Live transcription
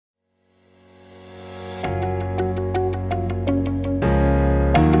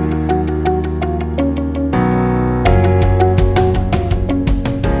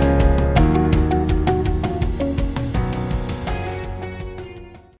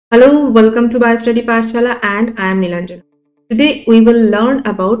Hello, welcome to Biostudy Pathshala and I am Nilanjan. Today we will learn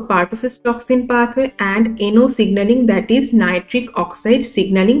about PERTUSSIS toxin pathway and NO signaling, that is nitric oxide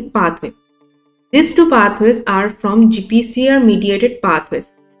signaling pathway. These two pathways are from GPCR mediated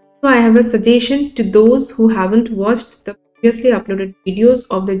pathways. So I have a suggestion to those who haven't watched the previously uploaded videos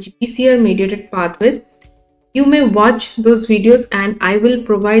of the GPCR mediated pathways. You may watch those videos and I will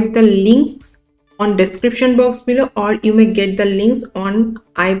provide the links on description box below, or you may get the links on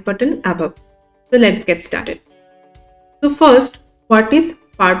I button above. So let's get started. So first, what is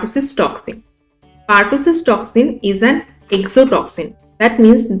PERTUSSIS toxin? PERTUSSIS toxin is an exotoxin. That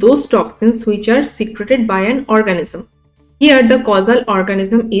means those toxins which are secreted by an organism. Here the causal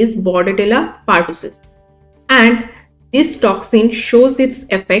organism is Bordetella pertussis, and this toxin shows its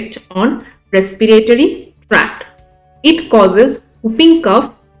effect on respiratory tract. It causes whooping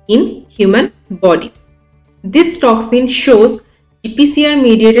cough in human body. This toxin shows GPCR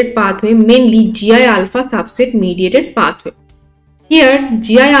mediated pathway, mainly GI alpha subset mediated pathway. Here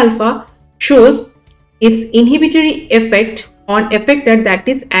GI alpha shows its inhibitory effect on effector, that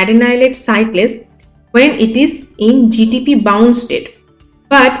is adenylate cyclase, when it is in GTP bound state,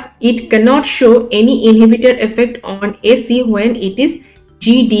 but it cannot show any inhibitor effect on AC when it is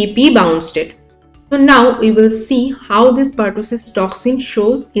GDP bound state. So now we will see how this PERTUSSIS toxin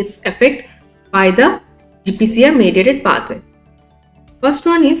shows its effect by the GPCR mediated pathway. First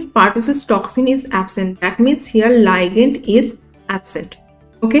one is PERTUSSIS toxin is absent. That means here ligand is absent.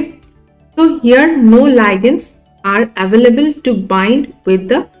 Okay. So here no ligands are available to bind with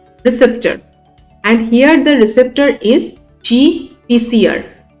the receptor. And here the receptor is GPCR.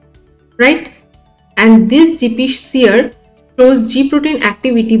 Right. And this GPCR shows G protein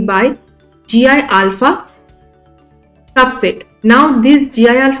activity by GI alpha subset. Now this GI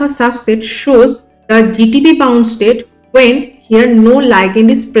alpha subset shows the GTP bound state when here no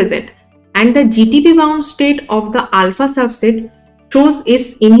ligand is present, and the GTP bound state of the alpha subset shows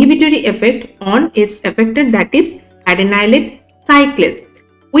its inhibitory effect on its effector, that is adenylate cyclase.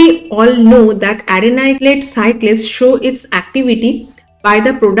 We all know that adenylate cyclase show its activity by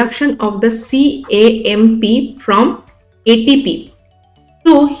the production of the CAMP from ATP.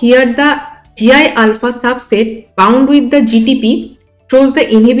 So here the GI alpha subset bound with the GTP shows the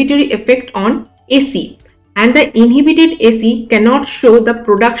inhibitory effect on AC, and the inhibited AC cannot show the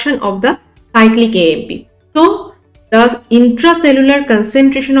production of the cyclic AMP. So the intracellular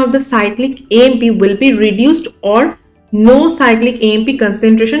concentration of the cyclic AMP will be reduced, or no cyclic AMP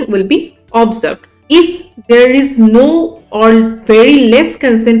concentration will be observed. If there is no or very less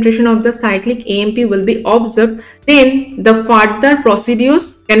concentration of the cyclic AMP will be observed, then the further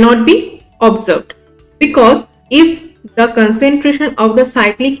procedures cannot be observed, because if the concentration of the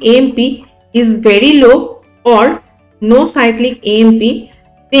cyclic AMP is very low or no cyclic AMP,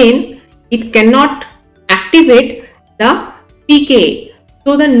 then it cannot activate the pKa.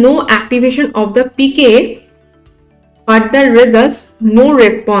 So the no activation of the pKa further results no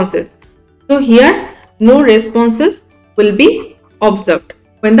responses. So here no responses will be observed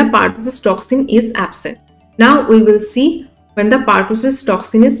when the PERTUSSIS toxin is absent. Now we will see when the PERTUSSIS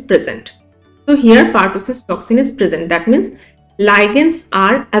toxin is present. So here PERTUSSIS toxin is present. That means ligands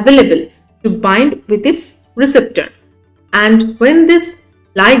are available to bind with its receptor, and when this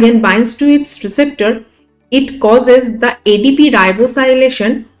ligand binds to its receptor, it causes the ADP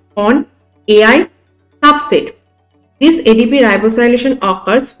ribosylation on AI subset. This ADP ribosylation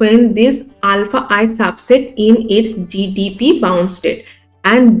occurs when this alpha I subset in its GDP bound state,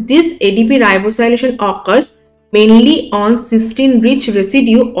 and this ADP ribosylation occurs mainly on cysteine rich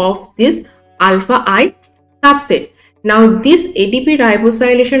residue of this alpha I subset. Now this ADP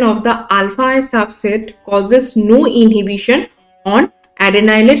ribosylation of the alpha I subset causes no inhibition on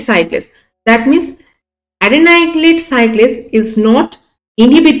adenylate cyclase. That means adenylate cyclase is not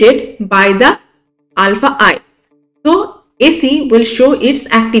inhibited by the alpha I. So AC will show its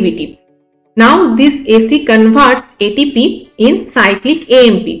activity. Now this AC converts ATP in cyclic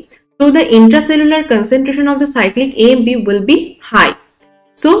AMP. So the intracellular concentration of the cyclic AMP will be high.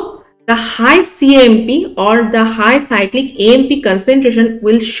 So the high CAMP or the high cyclic AMP concentration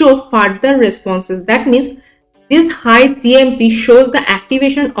will show further responses. That means this high CAMP shows the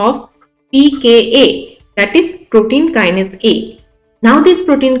activation of pKa, that is protein kinase A. Now this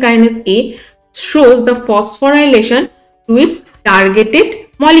protein kinase A shows the phosphorylation to its targeted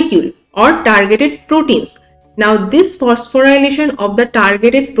molecule or targeted proteins. Now this phosphorylation of the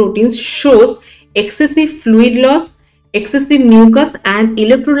targeted proteins shows excessive fluid loss, excessive mucus and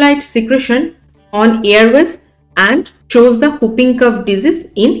electrolyte secretion on airways, and shows the whooping cough disease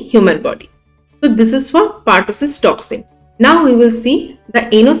in human body. So this is for PERTUSSIS toxin. Now we will see the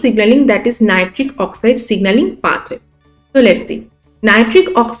NO signaling, that is nitric oxide signaling pathway. So let's see.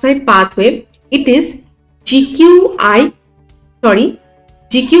 Nitric oxide pathway, it is GQ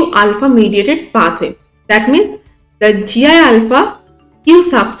alpha mediated pathway. That means the GI alpha Q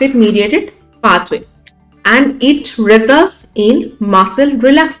substrate mediated pathway, and it results in muscle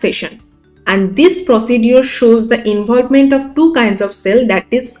relaxation. And this procedure shows the involvement of two kinds of cell, that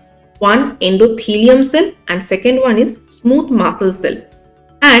is one endothelium cell and second one is smooth muscle cell.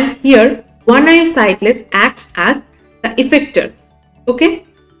 And here guanyl cyclase acts as the effector. Okay,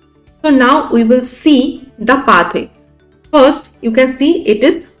 so now we will see the pathway. First, you can see it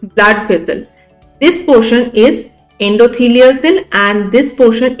is blood vessel. This portion is endothelial cell and this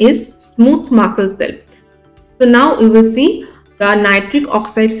portion is smooth muscle cell. So now we will see the nitric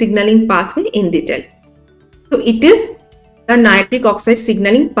oxide signaling pathway in detail. So it is the nitric oxide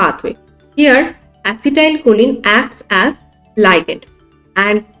signaling pathway. Here acetylcholine acts as ligand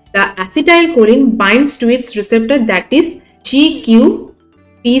and the acetylcholine binds to its receptor, that is GPCR.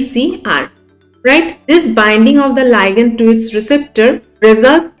 Right? This binding of the ligand to its receptor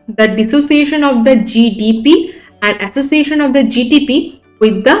results the dissociation of the GDP and association of the GTP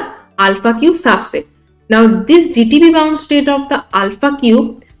with the alpha Q subset. Now this GTP bound state of the alpha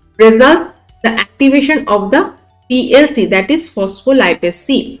Q results the activation of the PLC, that is phospholipase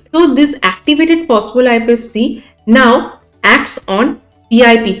C. So this activated phospholipase C now acts on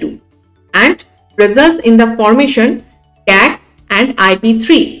PIP2 and results in the formation TAG and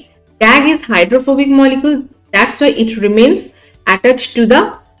IP3. TAG is hydrophobic molecule, that's why it remains attached to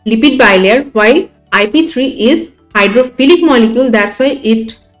the lipid bilayer, while IP3 is hydrophilic molecule, that's why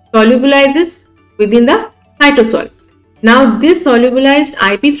it solubilizes within the cytosol. Now this solubilized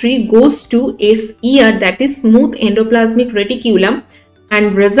IP3 goes to SER, that is smooth endoplasmic reticulum,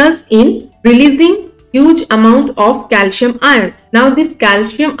 and results in releasing huge amount of calcium ions. Now these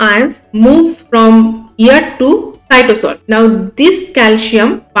calcium ions move from ER to cytosol. Now this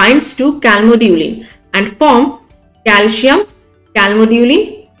calcium binds to calmodulin and forms calcium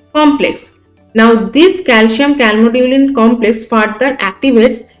calmodulin complex. Now this calcium calmodulin complex further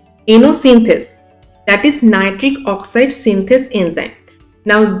activates NO synthase, that is nitric oxide synthase enzyme.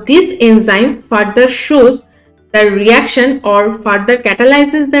 Now this enzyme further shows the reaction or further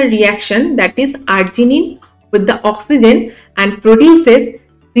catalyzes the reaction, that is arginine with the oxygen, and produces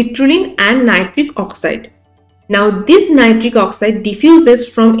citrulline and nitric oxide. Now this nitric oxide diffuses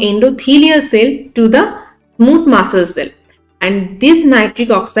from endothelial cell to the smooth muscle cell, and this nitric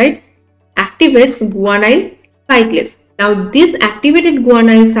oxide activates guanyl cyclase. Now this activated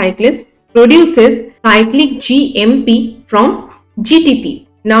guanyl cyclase produces cyclic GMP from GTP.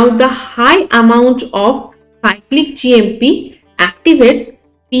 Now the high amount of cyclic GMP activates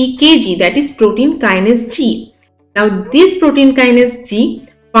PKG, that is protein kinase G. Now this protein kinase G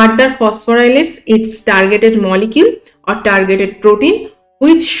further phosphorylates its targeted molecule or targeted protein,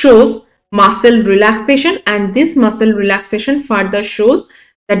 which shows muscle relaxation, and this muscle relaxation further shows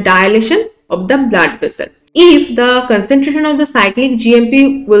the dilation of the blood vessel. If the concentration of the cyclic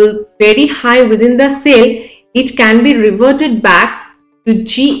GMP will very high within the cell, it can be reverted back to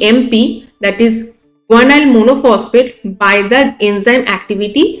GMP, that is guanyl monophosphate, by the enzyme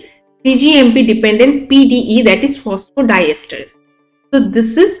activity CGMP dependent PDE, that is phosphodiesterase. So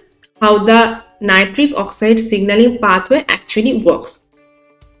this is how the nitric oxide signaling pathway actually works.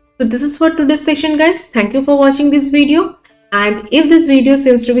 So this is for today's session, guys. Thank you for watching this video. And if this video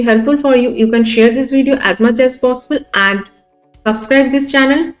seems to be helpful for you, you can share this video as much as possible and subscribe this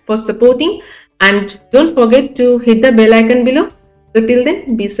channel for supporting. And don't forget to hit the bell icon below. So till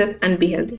then, be safe and be healthy.